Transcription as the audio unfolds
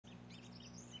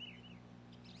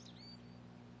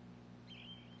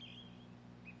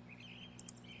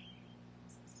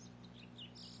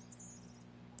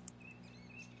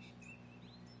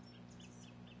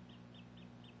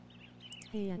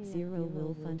Hey at Zero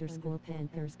Wolf underscore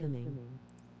Panthers coming.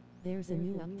 There's a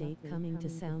new update coming to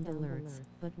sound alerts,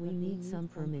 but we need some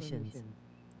permissions.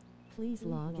 Please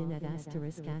log in at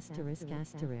asterisk asterisk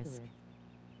asterisk.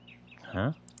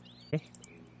 Huh?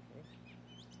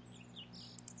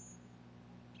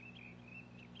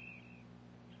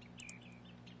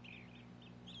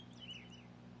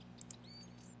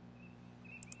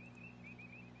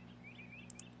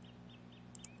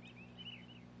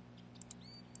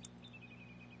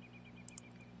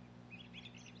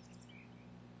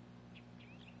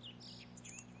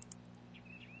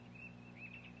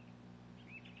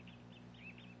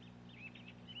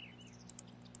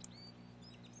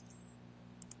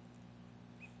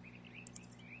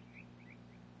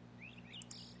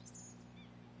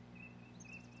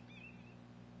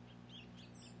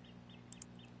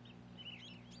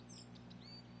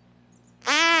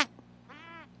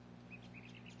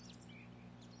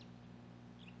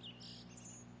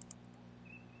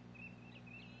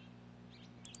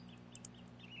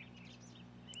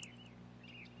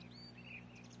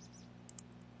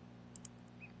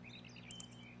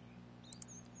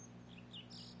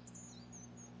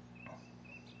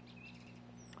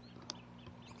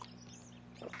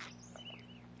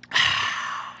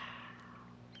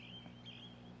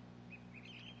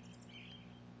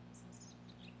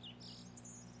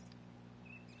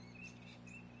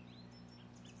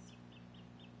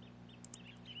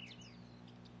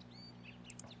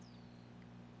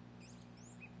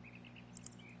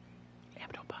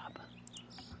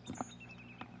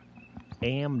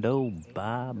 Amdo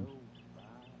Bob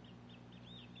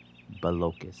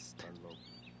Balocust.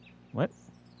 What?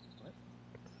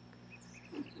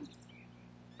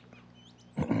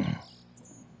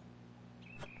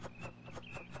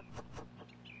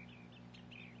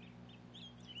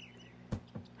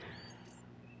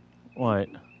 What?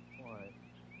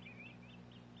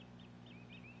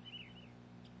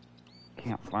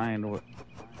 Can't find what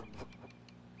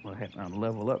happened on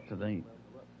level up today.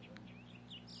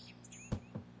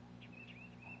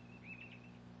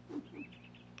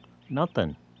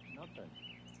 Nothing.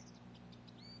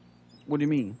 What do you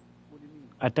mean?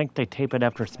 I think they tape it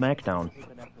after SmackDown.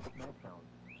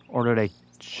 Or do they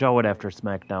show it after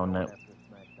SmackDown?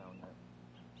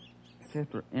 It's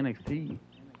after NXT.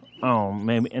 Oh,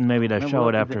 maybe they show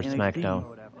it after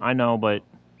SmackDown. I know, but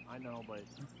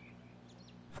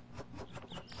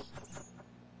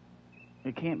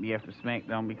it can't be after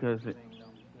SmackDown because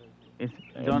it's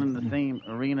done in the same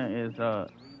arena as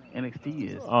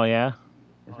NXT is. Oh yeah?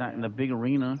 It's not in the big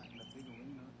arena.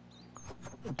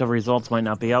 The results might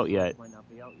not be out yet.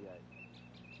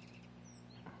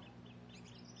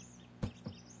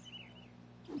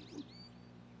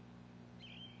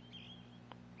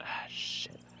 Ah,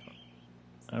 shit.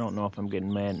 I don't know if I'm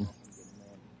getting mad.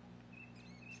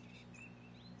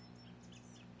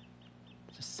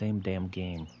 It's the same damn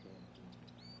game.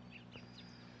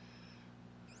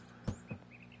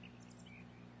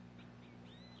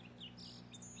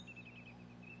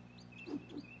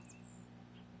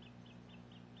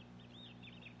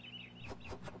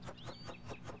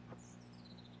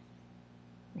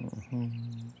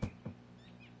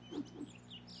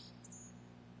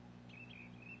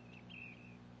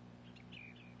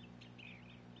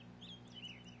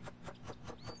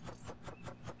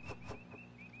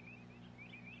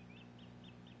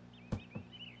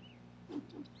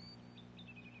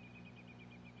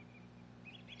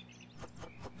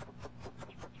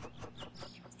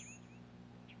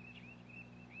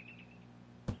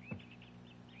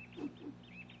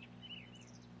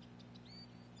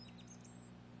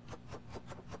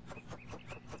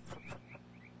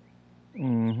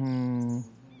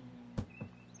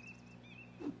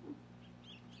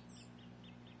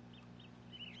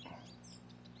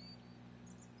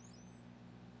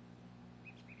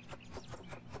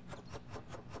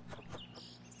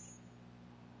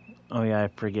 Oh yeah, I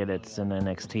forget it's in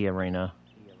NXT arena.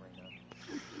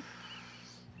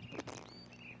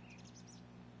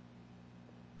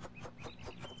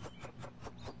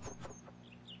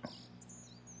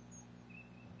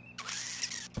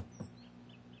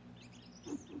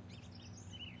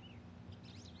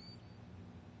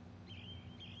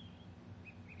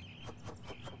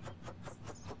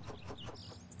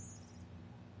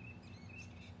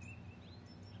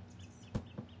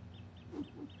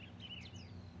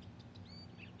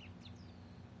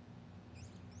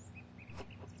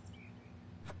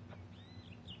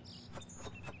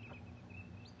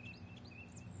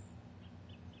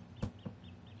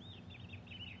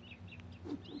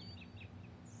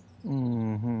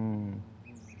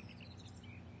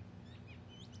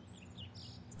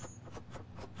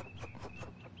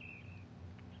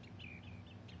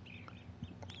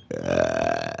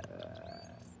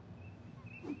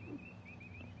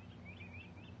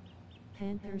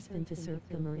 Panthers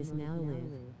Fantasirkgamer is now live.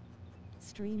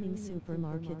 Streaming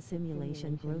Supermarket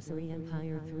Simulation Grocery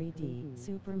Empire 3D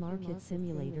Supermarket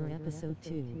Simulator Episode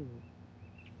 2.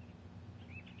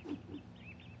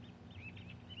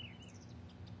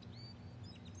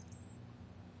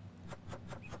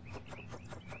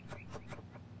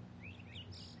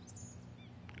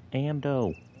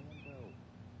 Ando.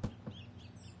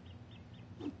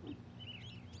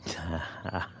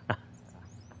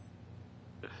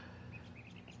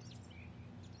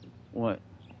 What?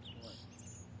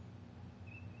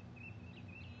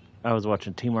 I was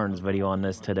watching T Martin's video on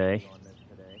this today.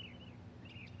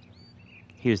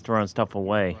 He was throwing stuff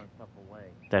away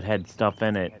that had stuff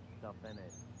in it.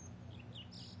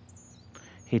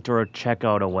 He threw a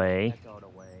checkout away.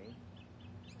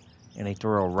 And he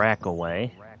threw a rack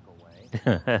away.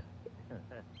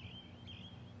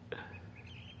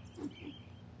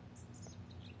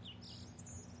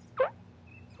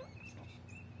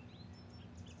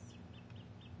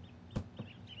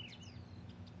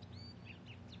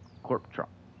 Pork chop.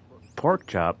 Pork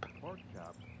chop?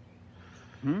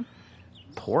 Hmm?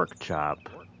 Pork chop?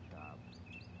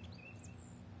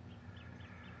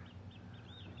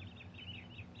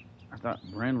 I thought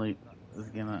Brindley was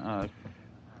gonna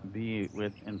be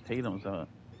with in Tatum's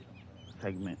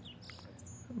segment.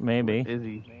 Maybe.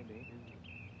 Izzy.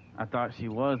 I thought she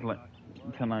was like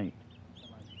tonight.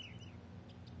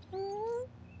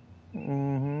 Mm-hmm.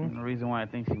 And the reason why I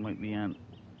think she might be on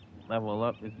Level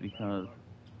Up is because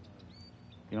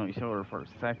you only showed her for a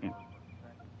second.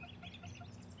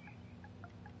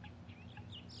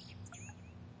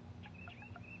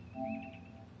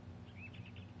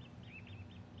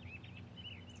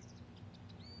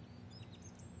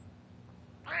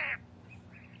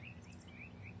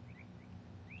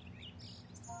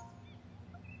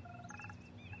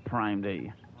 Prime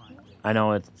Day. I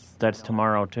know that's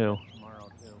tomorrow too.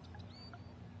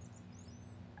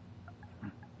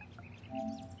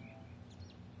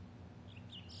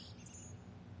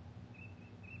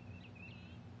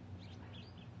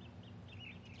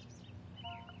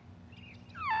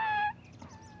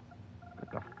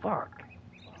 What the fuck?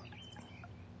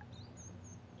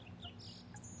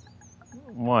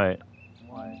 What?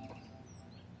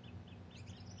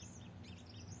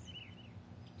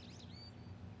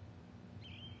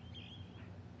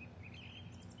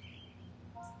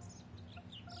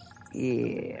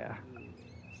 Yeah.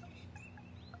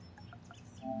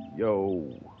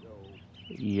 Yo.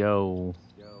 Yo.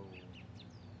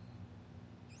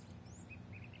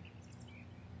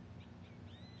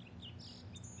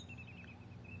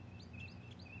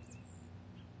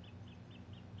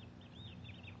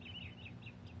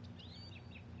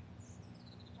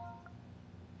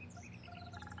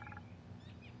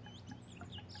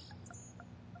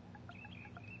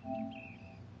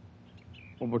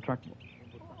 Orba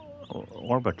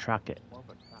truck it.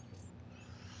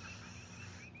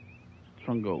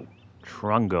 Trungo.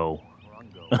 Trungo.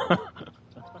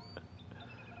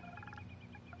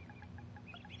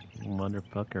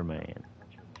 Motherfucker, man.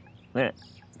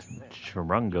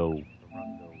 Trungo.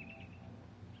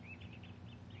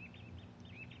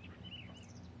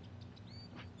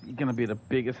 Gonna be the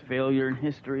biggest failure in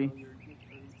history.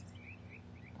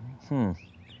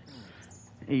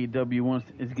 AEW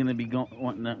is going to be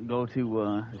wanting to go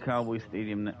to Cowboy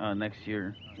Stadium next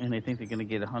year, and they think they're going to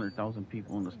get 100,000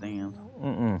 people in the stands.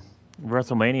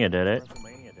 WrestleMania did it.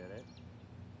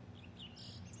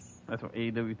 That's what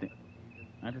AEW think.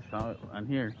 I just saw it on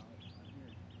here.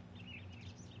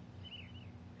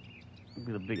 It'll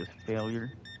be the biggest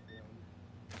failure.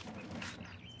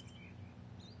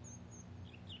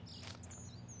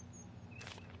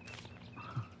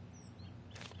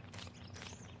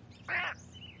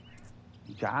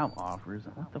 Job offers.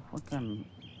 What the fuck on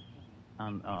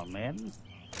Madden?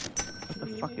 What the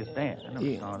fuck is that? I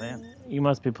never saw that. You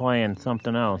must be playing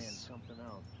something else.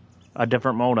 A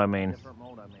different mode, I mean.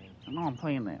 I know I'm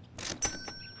playing that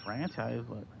franchise,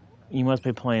 but You must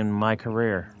be playing My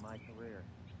Career.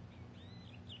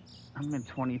 I'm in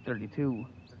 2032.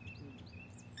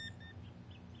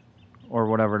 Or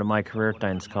whatever the My Career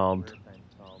thing's called.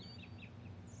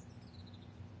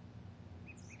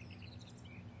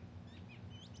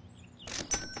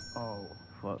 Oh,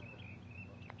 fuck.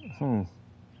 Damn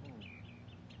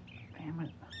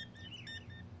it.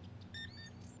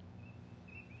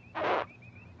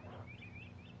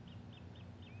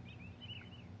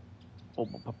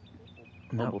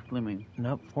 Nope. Fleming.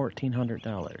 Nope,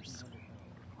 $1,400.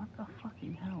 What the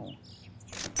fucking hell?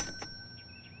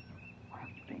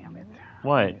 Damn it.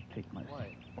 What? Take my...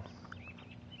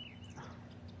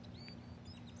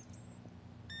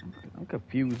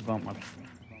 confused about my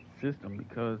system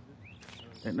because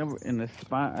it never in the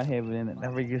spot I have it in. It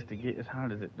never gets to get as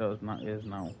hot as it does not is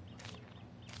now.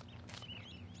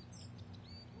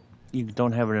 You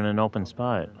don't have it in an open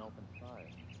spot.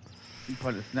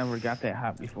 But it's never got that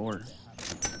hot before.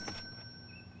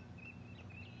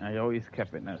 I always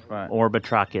kept it in that spot.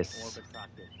 Orbitrachis.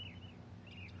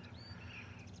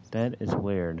 That is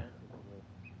weird.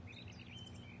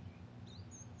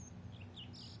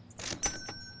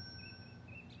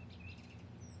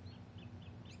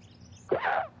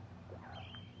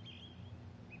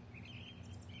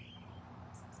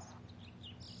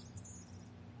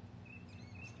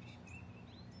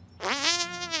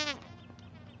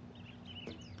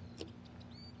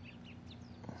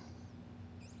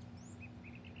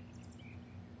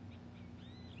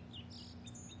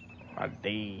 A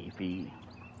Davey.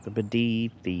 The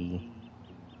Badithi.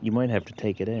 You might have to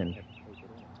take it in.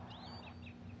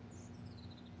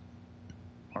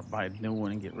 Or buy a new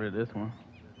one and get rid of this one.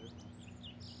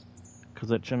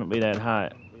 Because it shouldn't be that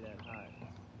hot.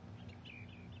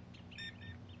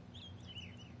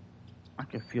 I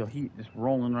can feel heat just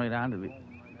rolling right out of it,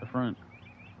 the front.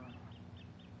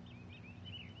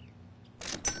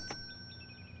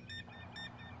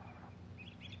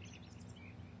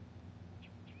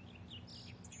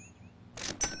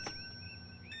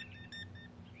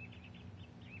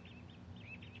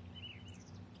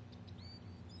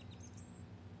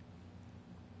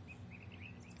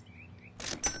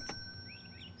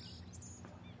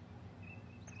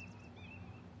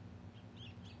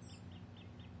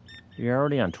 You're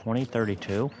already on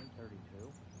 2032?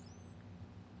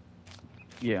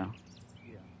 Yeah.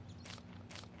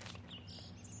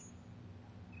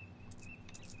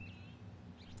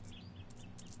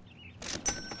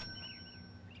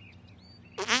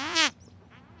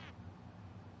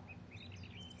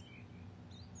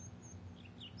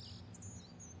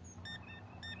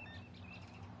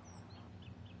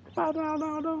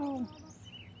 No.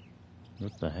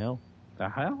 What the hell? The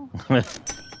hell?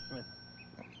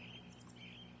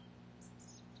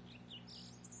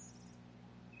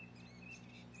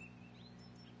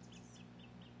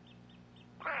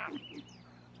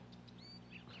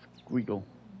 Squeakle.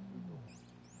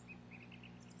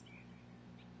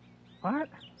 What?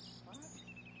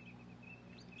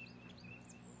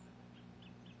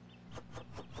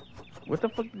 What the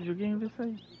fuck did your game just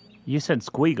say? You said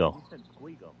Squeagle.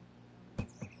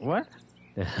 What?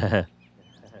 It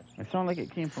sounded like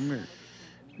it came from your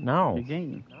No.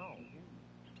 game.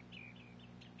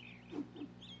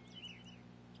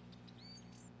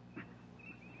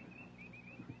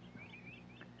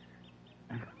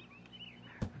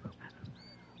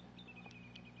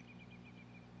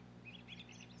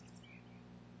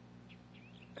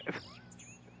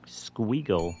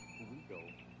 Squeagle.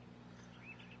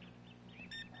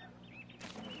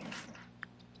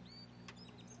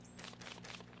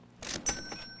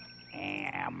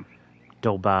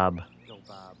 Dobob.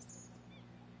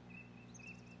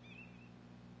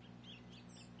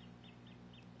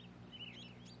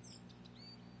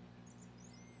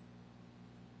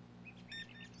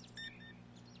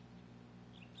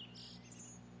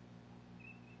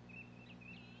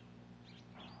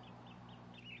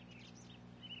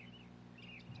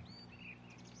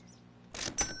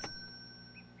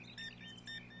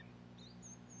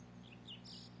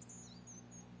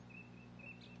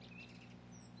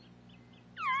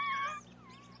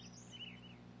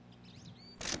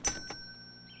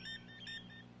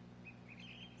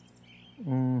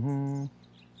 Mm-hmm.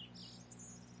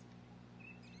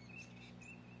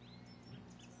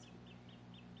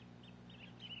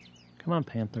 Come on,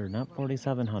 Panther, not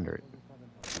 4,700.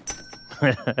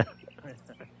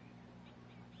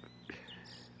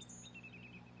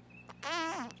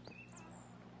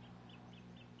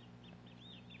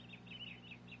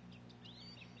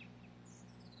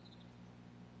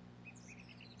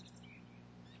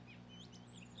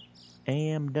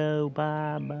 Amdo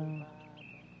Baba.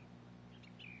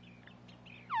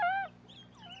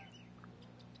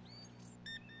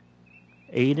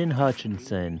 Aiden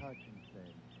Hutchinson.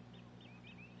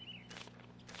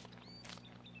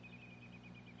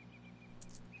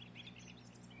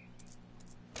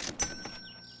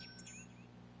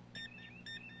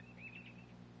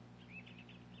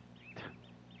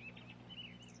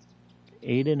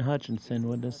 Aiden Hutchinson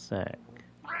with a sack.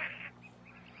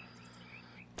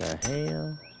 The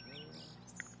hell?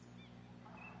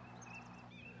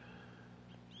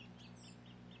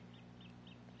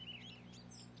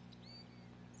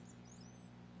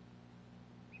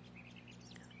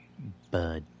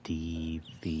 Buddy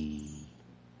V.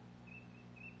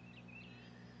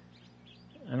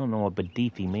 I don't know what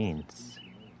Badifi means.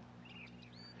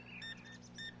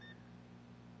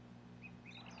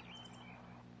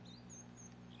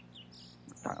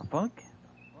 What the fuck?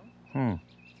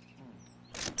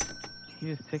 He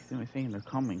just texted me saying they're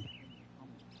coming.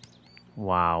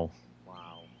 Wow.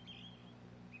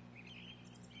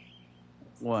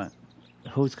 What?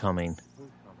 Who's coming?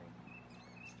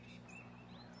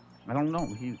 I don't know.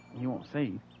 He won't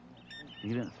say. He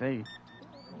didn't say.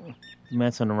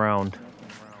 Messing around.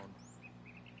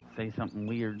 Say something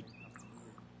weird.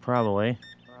 Probably.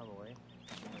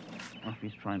 Or if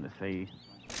he's trying to say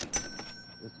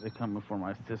they're coming for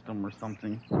my system or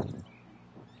something. I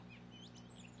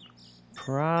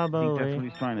Probably. think that's what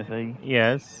he's trying to say.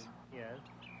 Yes.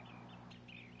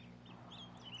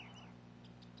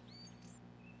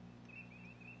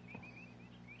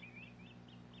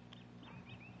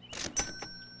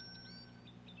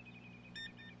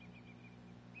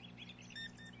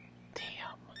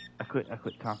 I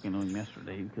quit talking to him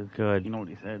yesterday because Good. you know what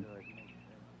he said?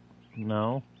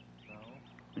 No.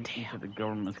 He said the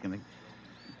government's gonna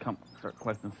come start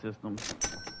collecting systems.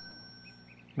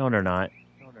 No, they're not.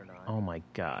 Oh my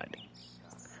God.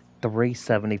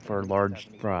 $3.70 for a large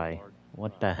fry.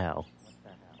 What the hell?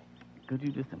 Could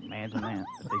you just imagine that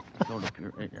if they showed up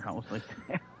at your house like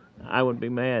that? I would be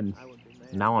mad.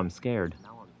 Now I'm scared.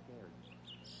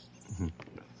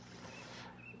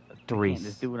 You can't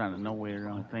just do it out of nowhere.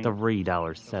 I don't think.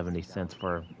 $3.70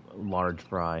 for a large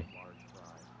fry.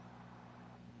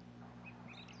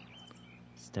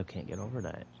 Still can't get over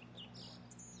that.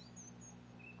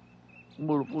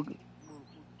 Motherfucker.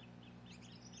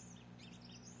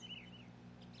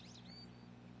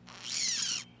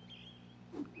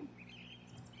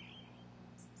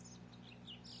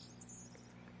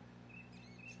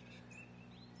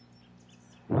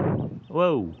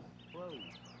 Whoa.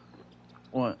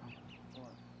 What?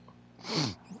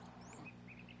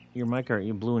 You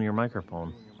blew in your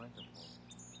microphone.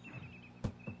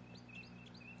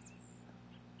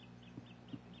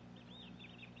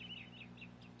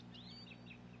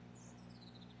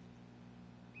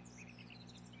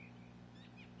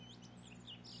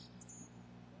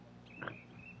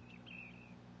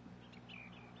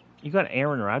 You got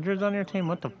Aaron Rodgers on your team?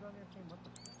 What the?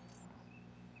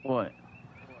 What?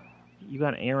 You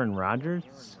got Aaron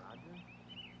Rodgers?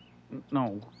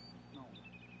 No.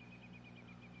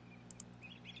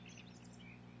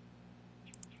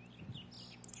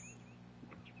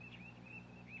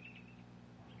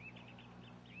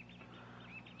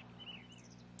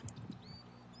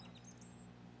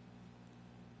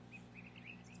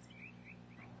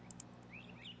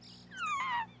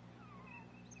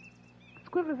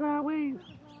 Squiff it sideways.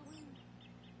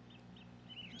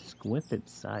 Squiff it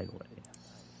sideways.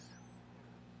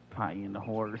 Pie in the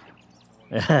horse.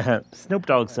 Snoop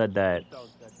Dogg said that.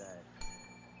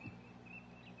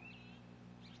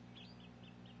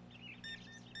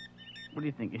 What do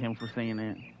you think of him for saying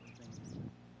that?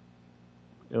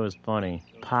 It was funny.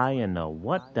 Pie in the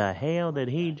what the hell did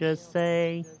he just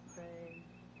say?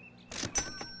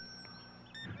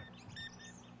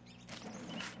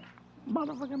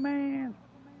 Motherfucking man.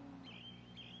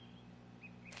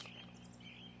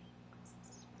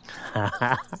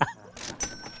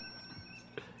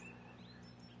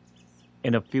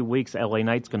 In a few weeks, LA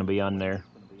Knight's going to be on there.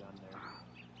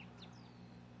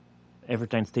 Every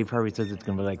time Steve Harvey says it's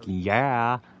going to be like,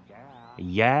 yeah,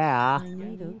 yeah. I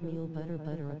need oatmeal, butter,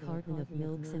 a carton of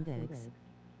milks and eggs.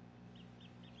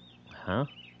 Huh?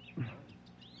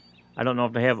 I don't know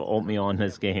if they have oatmeal in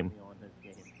this game.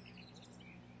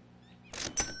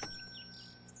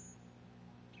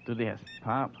 Do they have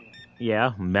pop?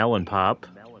 Yeah, melon pop.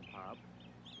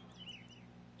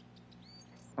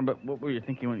 But what were you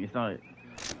thinking when you saw it?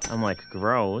 I'm like,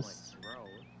 gross.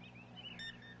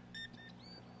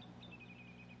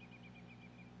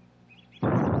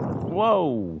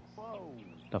 Whoa!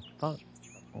 The fuck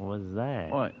was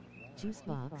that? What? Juice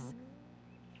box.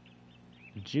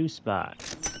 Juice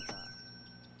box.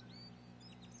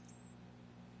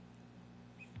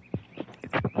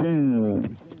 The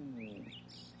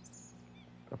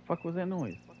fuck was that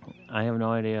noise? I have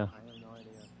no idea.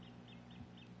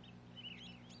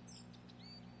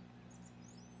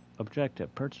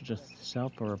 Objective: purchase a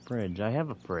shelf or a fridge. I have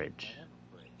a fridge.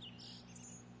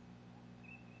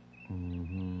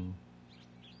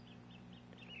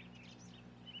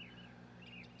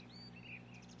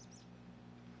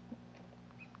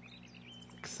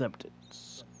 Except it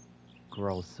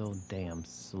grows so damn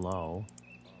slow.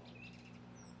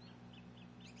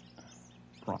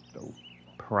 Prompto.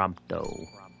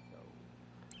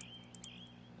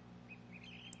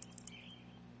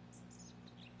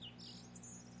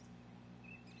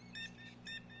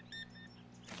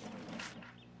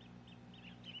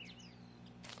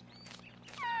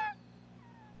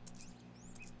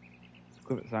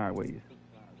 Flip it sideways.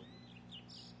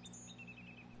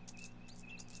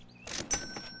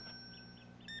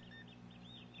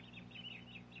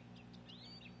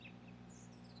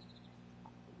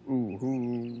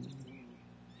 Ooh.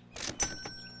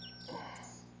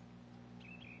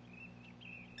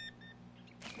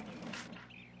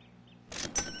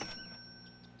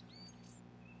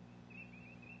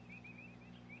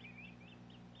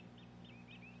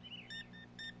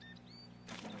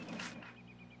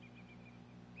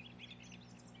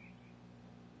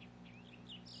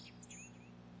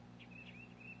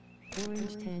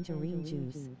 Orange tangerine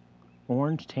juice.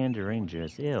 Orange tangerine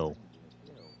juice. Ew.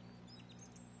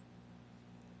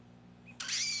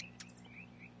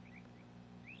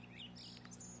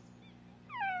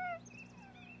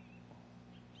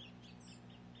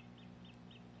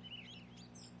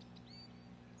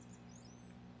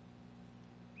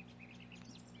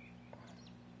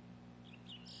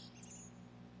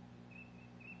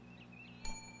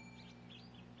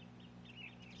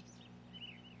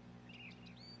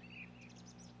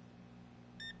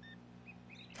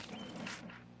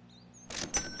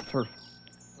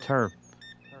 Turf.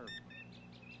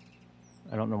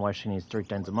 I don't know why she needs 3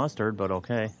 tins of mustard, but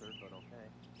okay.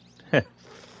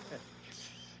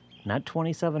 Not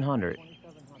 2,700.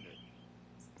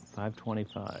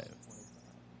 525.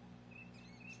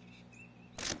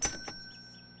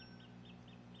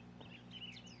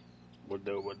 What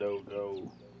do?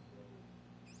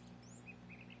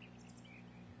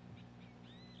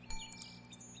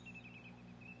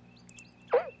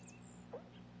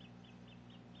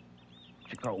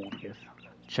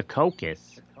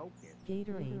 Chakokis.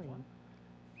 Gatorade.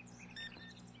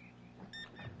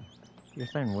 You're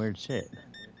saying weird shit.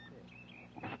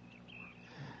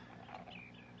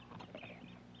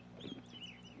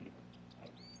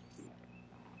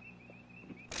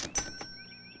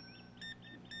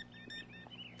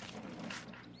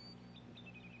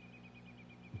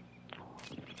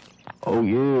 Oh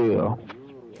yeah.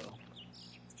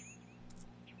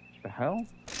 The hell?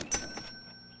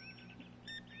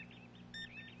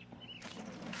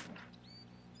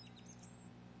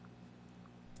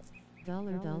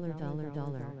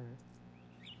 Dollar.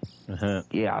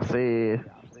 Yeah, I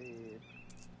said.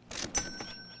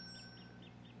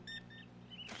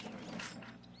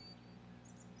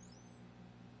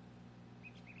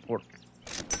 Pork.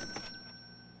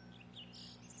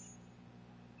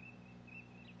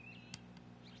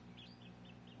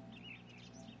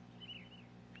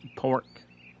 Pork.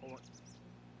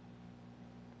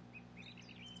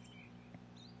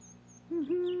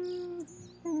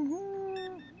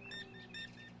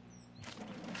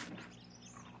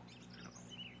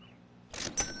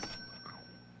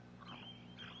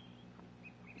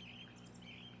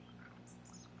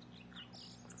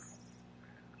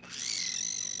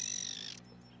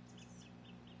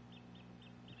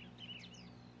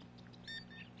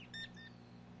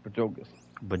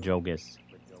 Bajogus.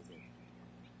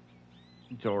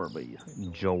 Jorby.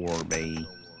 Jorby.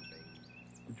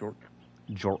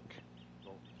 Jork.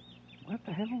 What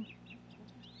the hell?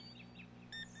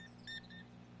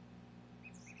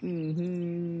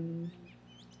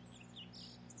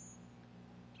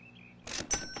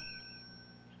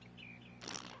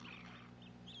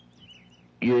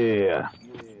 Yeah.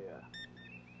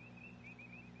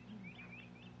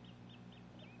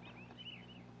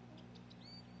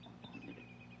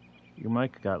 Your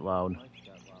mic got loud.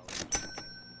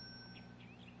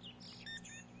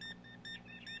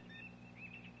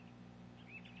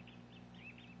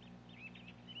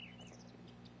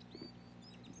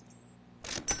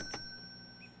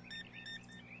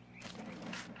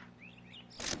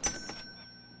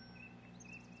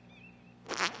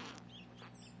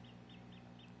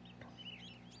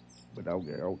 But I'll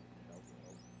get out.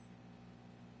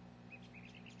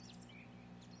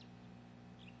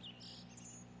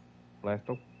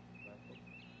 Blasto.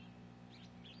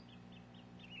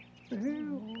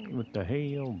 What the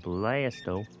hell?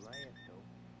 Blasto.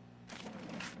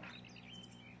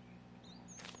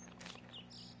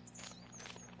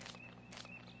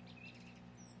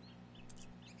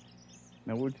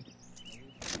 Now what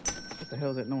the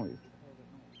hell is that noise?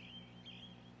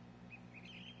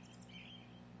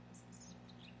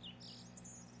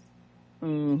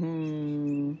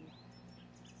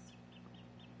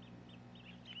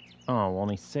 Oh,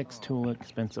 only 6 too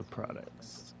expensive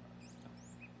products.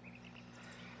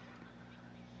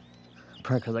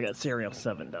 Probably because I got cereal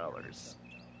 $7.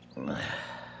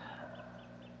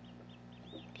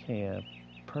 Okay,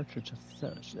 purchase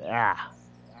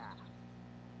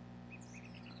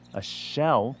a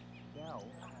shell.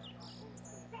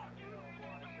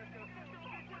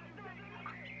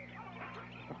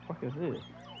 is this?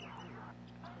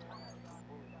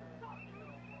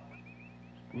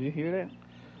 Did you hear that?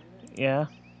 Yeah.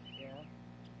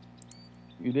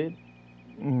 You did?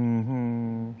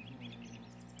 Mm-hmm.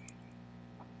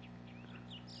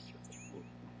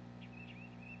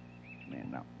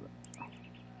 Man, no.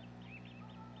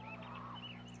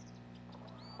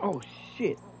 Oh,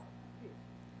 shit.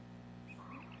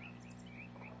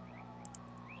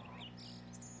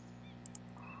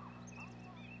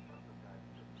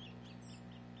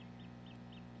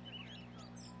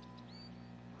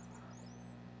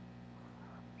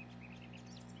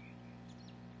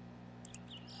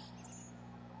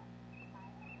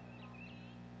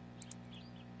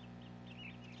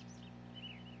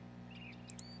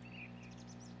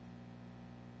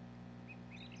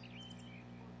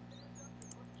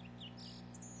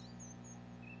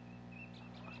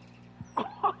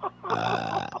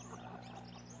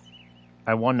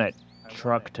 I won that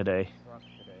truck today.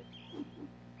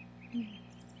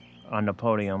 On the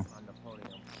podium.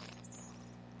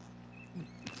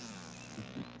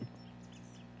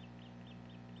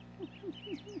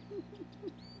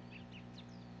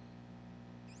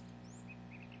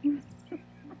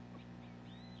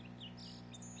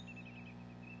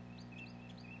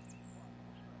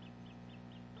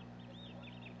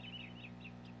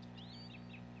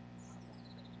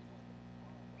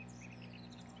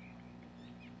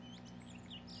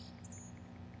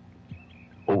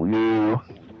 Oh, yeah.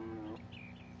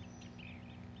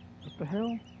 What the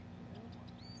hell?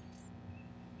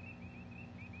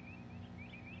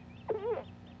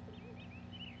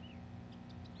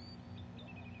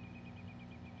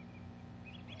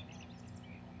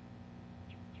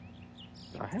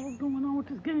 What the hell's going on with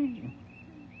this game?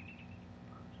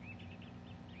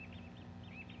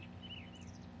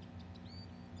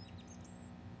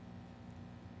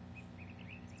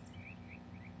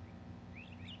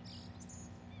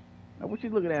 Now, what you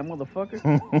looking at, motherfucker?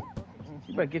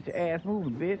 You better get your ass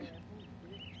moving, bitch.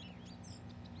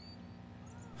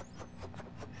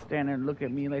 Stand there and look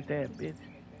at me like that, bitch.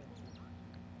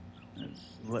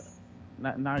 What?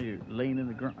 Now you're laying in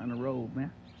the road,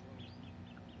 man.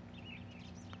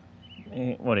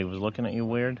 What, he was looking at you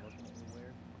weird?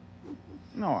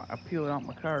 No, I peeled out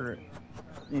my car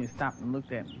and he stopped and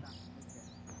looked at me.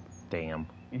 Damn.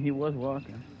 And he was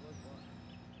walking.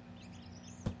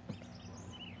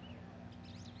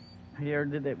 Have you ever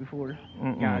did that before?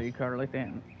 Mm-mm. Got out of your car like that?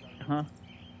 Huh?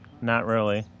 Not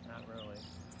really.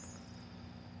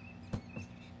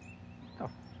 The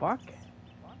fuck?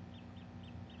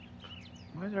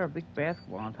 Why is there a big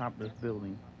basketball on top of this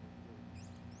building?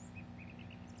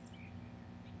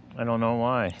 I don't know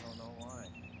why.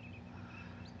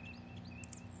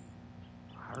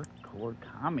 Hardcore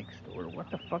comic store. What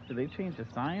the fuck? Did they change the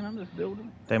sign on this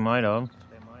building? They might have.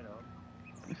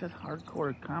 It says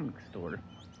hardcore comic store.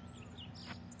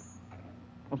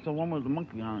 What's the one with the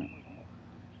monkey on it?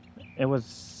 It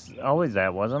was always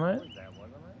that, wasn't it?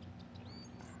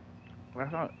 I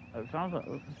thought it sounds like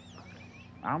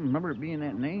I don't remember it being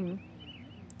that name.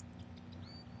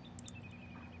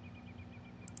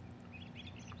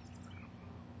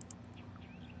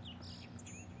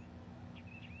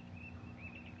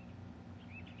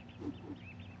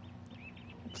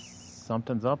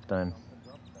 Something's up then.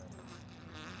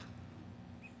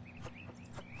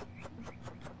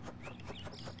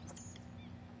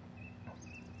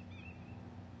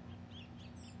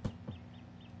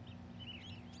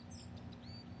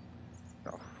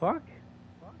 The fuck?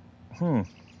 Hmm.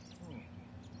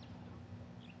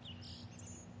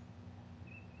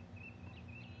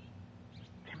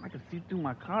 Damn, I can see through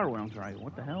my car when I'm driving.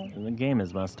 What the hell? The game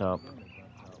is messed up.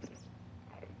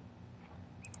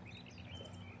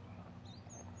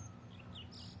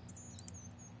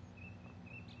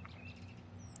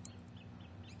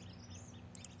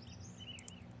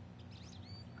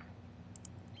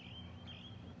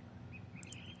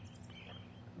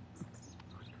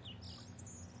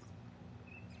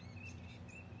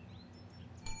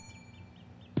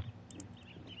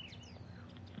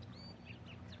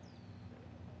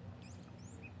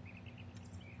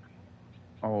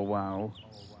 Oh, wow.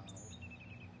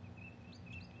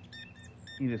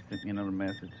 He just sent me another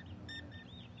message.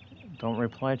 Don't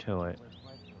reply to it.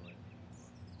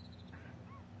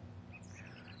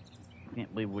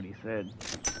 Can't believe what he said.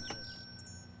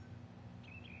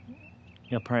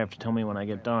 You'll probably have to tell me when I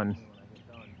get done.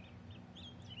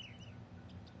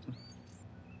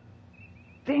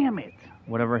 Damn it!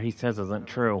 Whatever he says isn't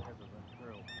true.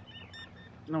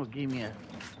 No, it gave me a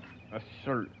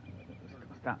shirt.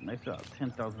 Stop, I saw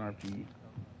 10,000 RP.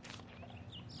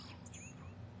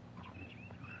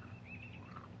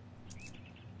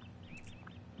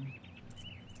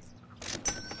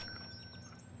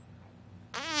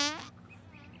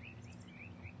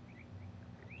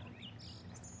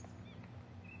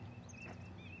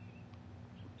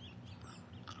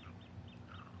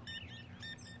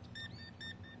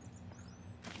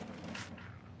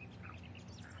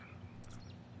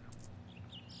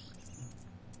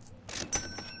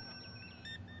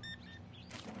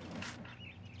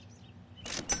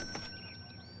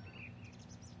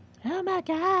 Oh my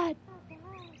god.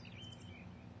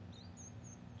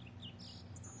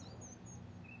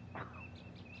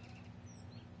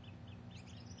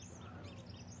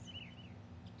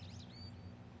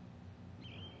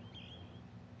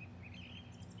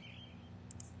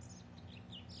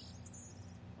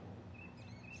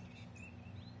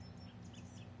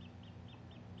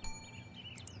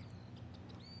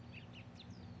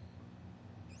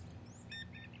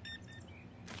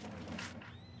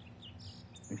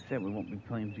 They said we won't be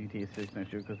playing GTA 6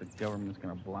 next year because the government's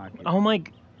gonna block it. Oh my.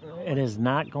 It is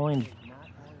not going.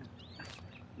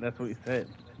 That's what he said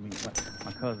to me,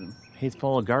 my cousin. He's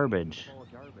full of garbage.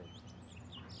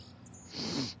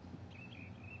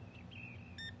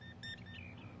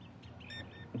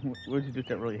 What did you think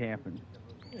that really happened?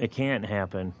 It can't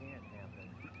happen.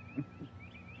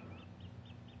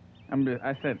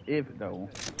 I said if though.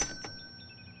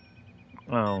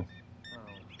 Oh,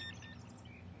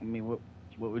 I mean, what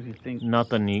would you think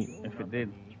nothing. if it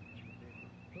did?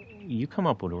 You come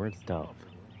up with weird stuff.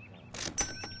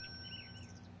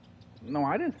 No,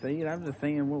 I didn't say it. I'm just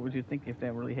saying, what would you think if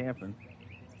that really happened?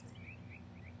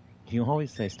 You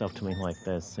always say stuff to me like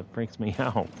this. It freaks me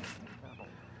out.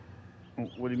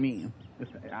 What do you mean?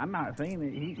 I'm not saying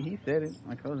it. He said it.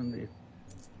 My cousin did.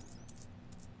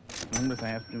 I'm just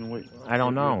asking what. I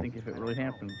don't what know. You think if it really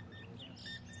happened?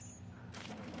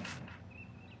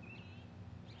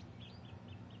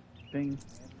 Thing.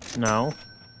 No.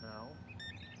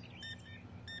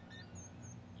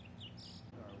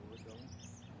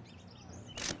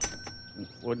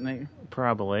 Wouldn't it?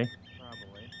 Probably.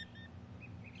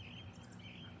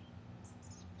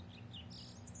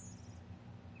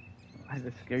 Does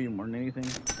it scare you more than anything?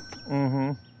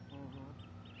 Mm-hmm.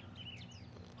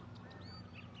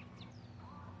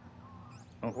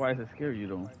 Why does it scare you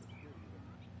though?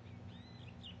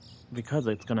 Because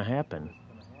it's gonna happen.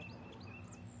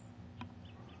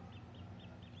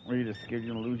 Or you just scared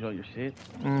you're gonna lose all your shit?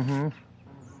 Mm-hmm.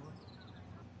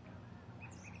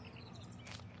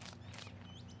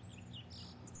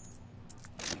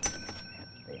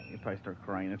 You probably start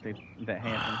crying if that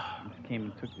happened. Just came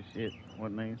and took the shit,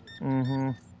 wouldn't they?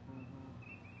 Mm-hmm.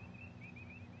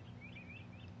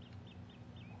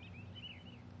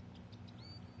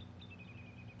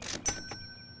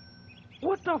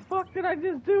 What the fuck did I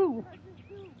just do?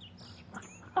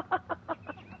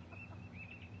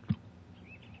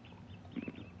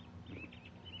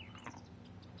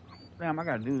 Damn, I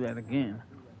gotta do that again.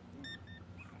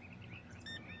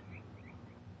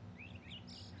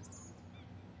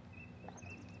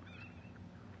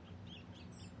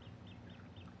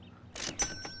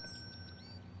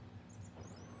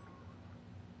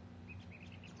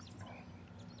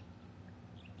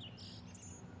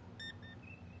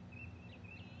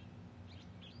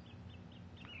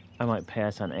 I might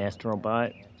pass on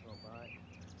Astrobot.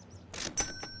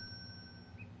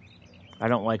 I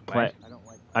don't like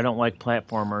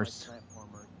platformers.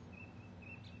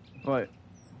 But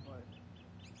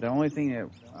the only thing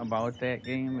about that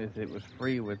game is it was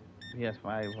free with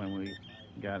PS5 when we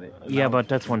got it. Yeah, Now but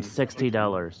it's this one's $60.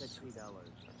 $60.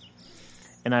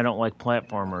 And I don't like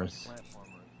platformers.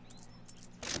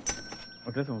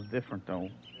 But this one's different though.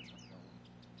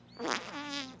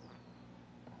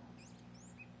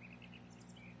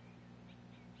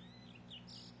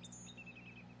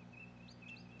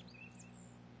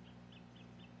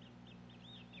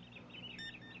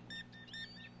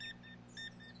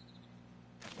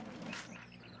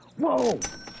 Whoa!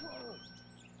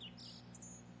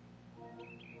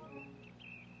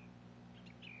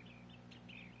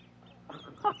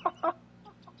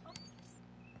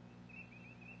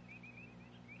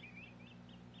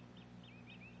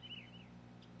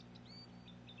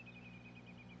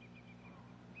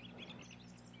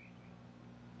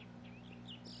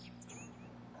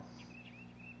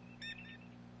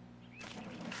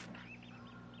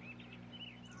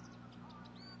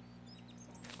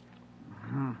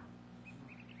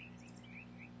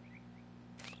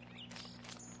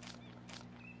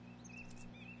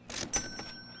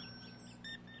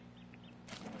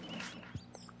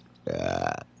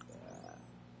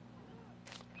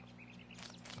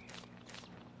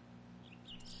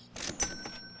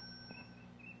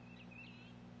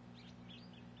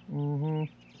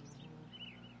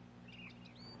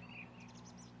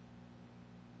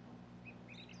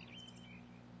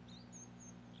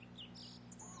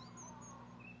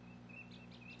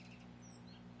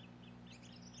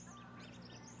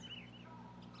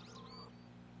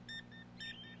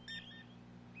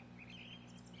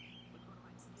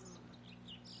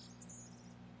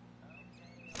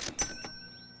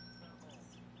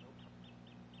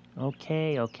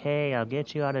 Okay, okay, I'll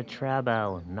get you out of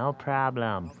trouble. No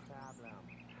problem.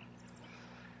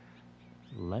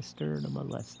 Lester the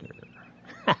molester.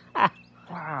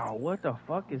 Wow, what the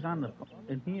fuck is on the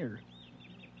in here?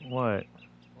 What?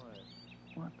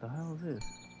 What the hell is this?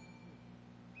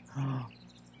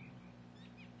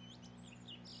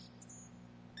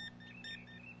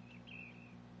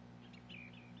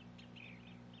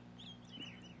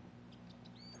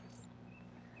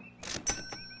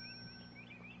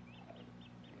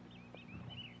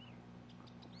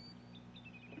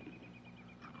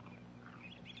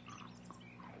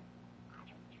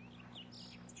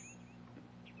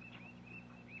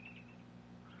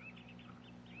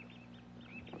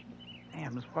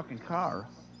 Damn, this fucking car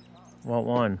What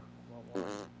one?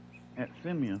 at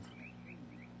Simeon.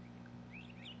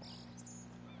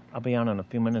 I'll be on in a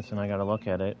few minutes and I gotta look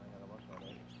at it.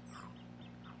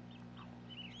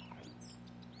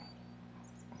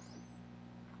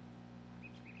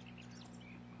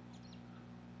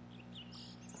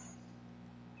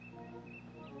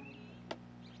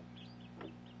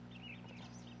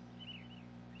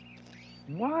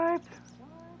 What?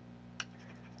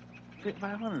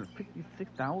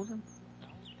 556,000?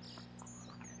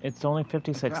 It's only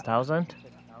 56,000?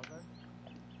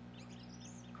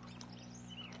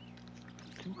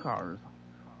 Two cars.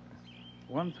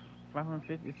 One's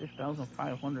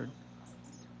 556,500.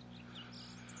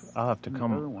 I'll have to The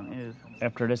come other one is.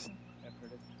 after this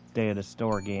day of the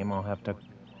store game. I'll have to.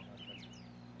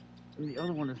 The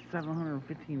other one is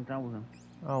 715,000.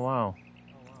 Oh wow.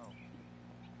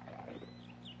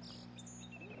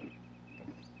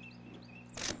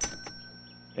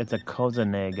 It's a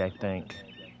Kozenig, I think.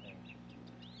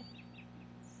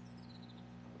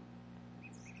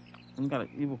 We got an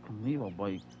Evil Knievel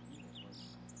bike.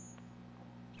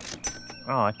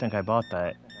 Oh, I think I bought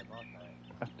that.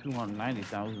 That's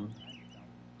 290,000.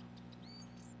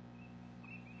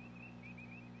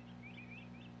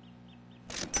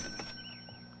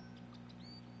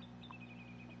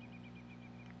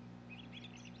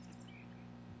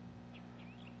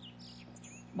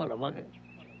 Motherfucker.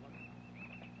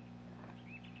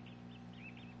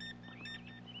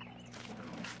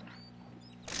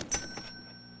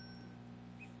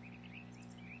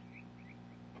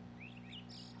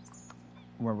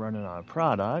 We're running out of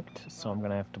product, so I'm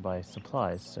gonna have to buy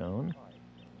supplies soon.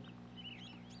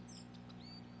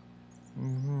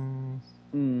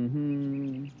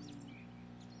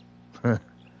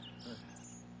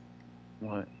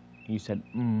 What? You said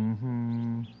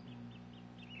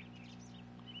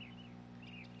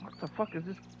What the fuck is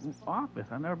this office?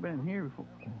 I've never been in here before.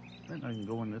 I think I can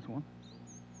go in this one.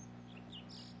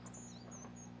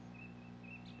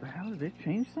 The hell, did they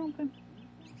change something?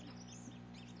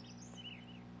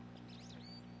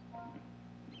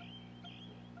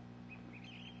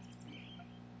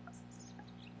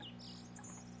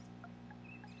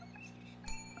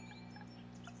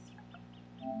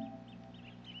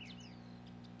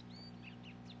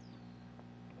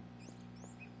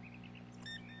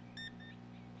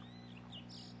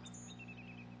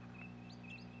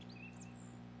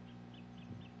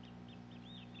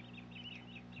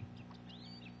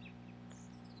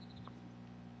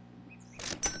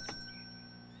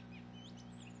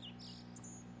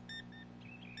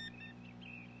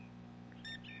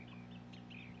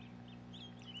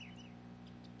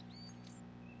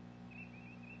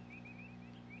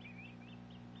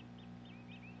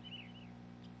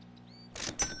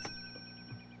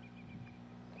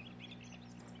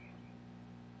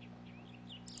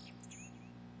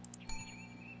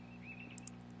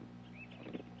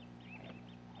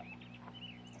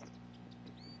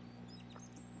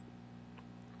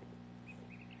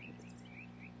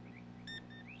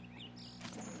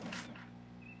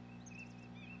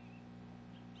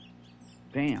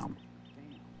 Damn.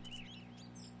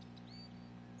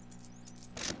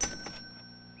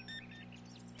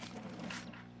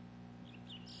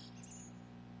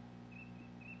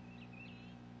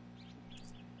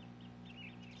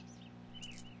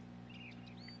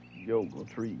 Yoga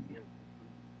tree.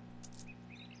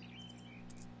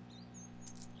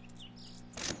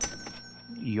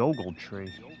 Yogeltree.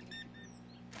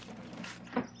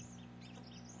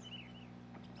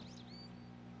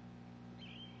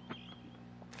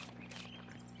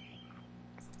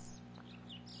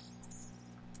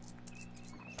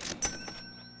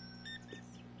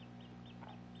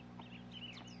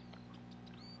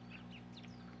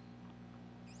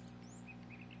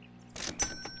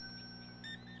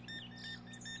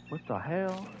 What the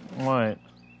hell? What?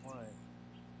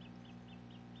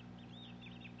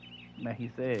 Man,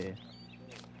 he said.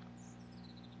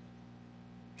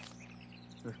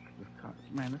 This car,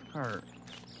 man, this car,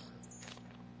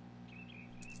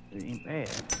 it ain't bad.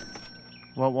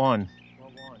 What one?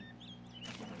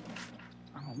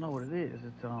 I don't know what it is.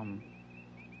 It's the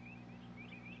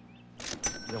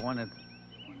one that's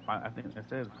I think I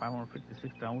said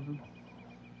 556,000.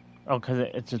 Oh, because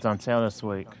it's just on sale this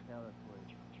week.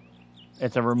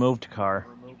 It's a removed car.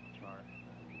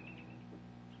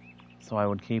 So I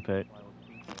would keep it.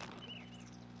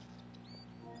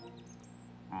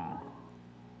 Oh.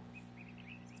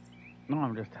 No,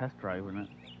 I'm just test driving it.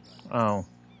 Oh.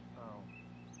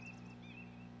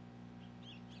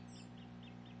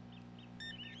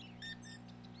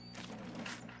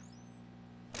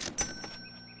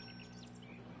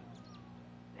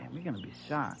 Damn, we're gonna be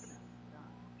shocked.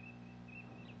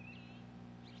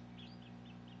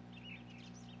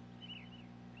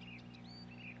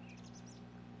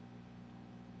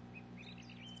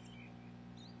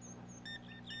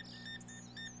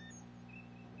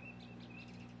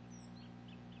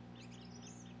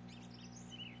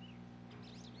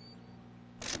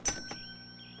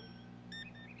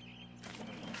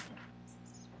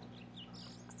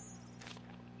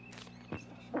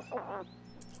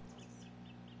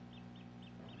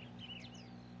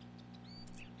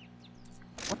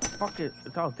 What the fuck is?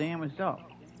 It's all damaged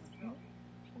up.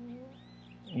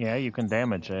 Yeah, you can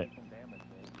damage it.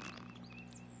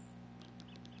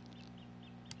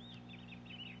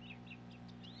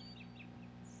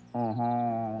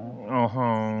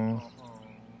 Uh-huh.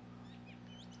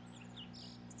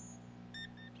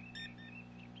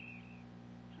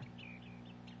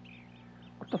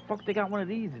 What the fuck? They got one of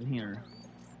these in here.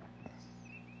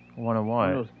 One of One what?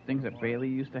 of those things that Bailey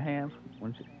used to have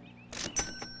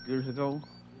years ago.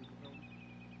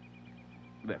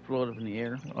 That floated up in the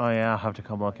air. Oh yeah, I'll have to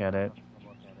come look at it.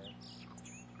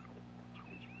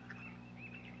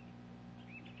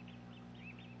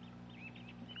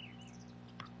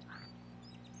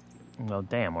 Well,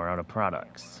 damn, we're out of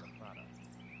products.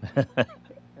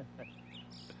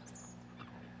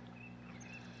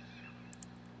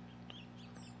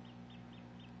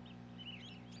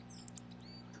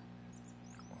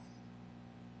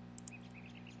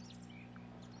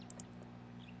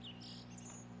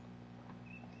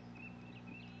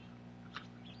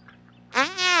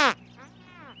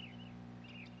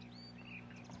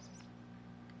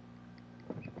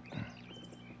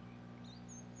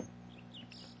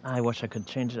 I wish I could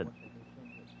change it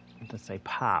to say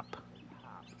pop.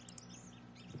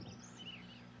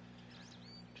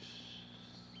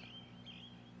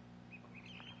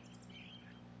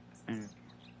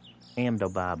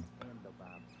 Amdo Bob.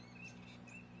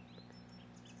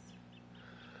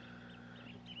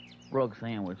 Rug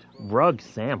sandwich. Rug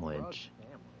sandwich.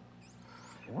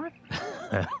 What?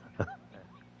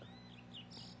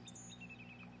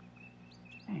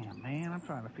 Damn, man, I'm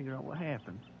trying to figure out what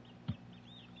happened.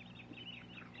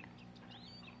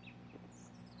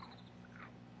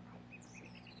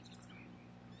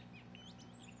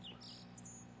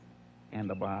 And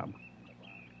the Bob.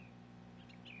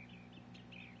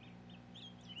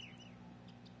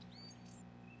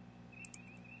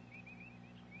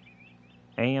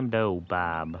 Amdo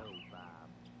Bob.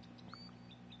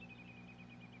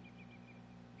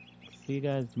 See you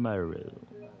guys tomorrow.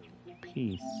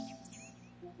 Peace.